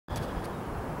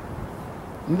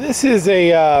This is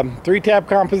a 3-tab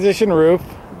composition roof.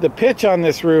 The pitch on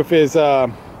this roof is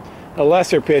a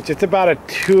lesser pitch. It's about a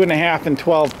 2.5 and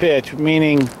 12 pitch,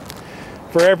 meaning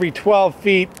for every 12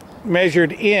 feet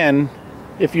measured in,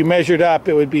 if you measured up,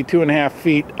 it would be 2.5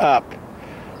 feet up.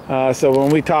 So when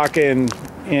we talk in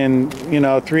 3 and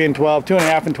 12,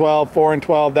 2.5 and 12, 4 and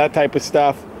 12, that type of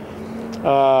stuff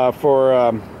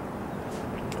for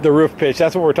the roof pitch,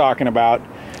 that's what we're talking about.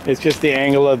 It's just the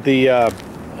angle of the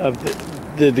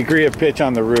degree of pitch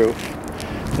on the roof.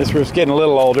 This roof's getting a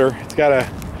little older. It's got a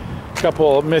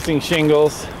couple of missing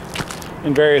shingles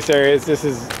in various areas. This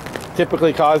is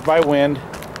typically caused by wind.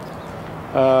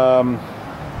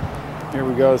 Here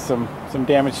we go, some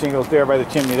damaged shingles there by the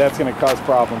chimney. That's going to cause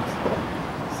problems.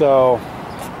 So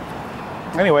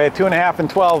anyway, a 2.5 and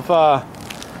 12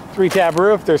 3-tab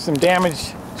roof. There's some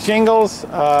damaged shingles.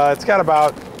 It's got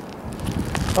about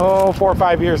 4 or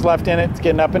 5 years left in it. It's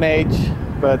getting up in age,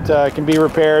 but it can be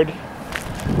repaired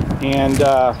and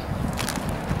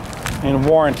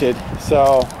warranted.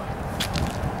 So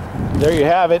there you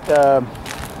have it.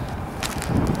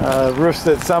 Roofs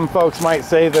that some folks might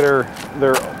say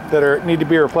that need to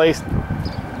be replaced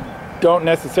don't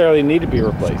necessarily need to be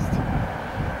replaced.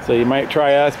 So you might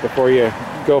try us before you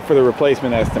go for the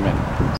replacement estimate.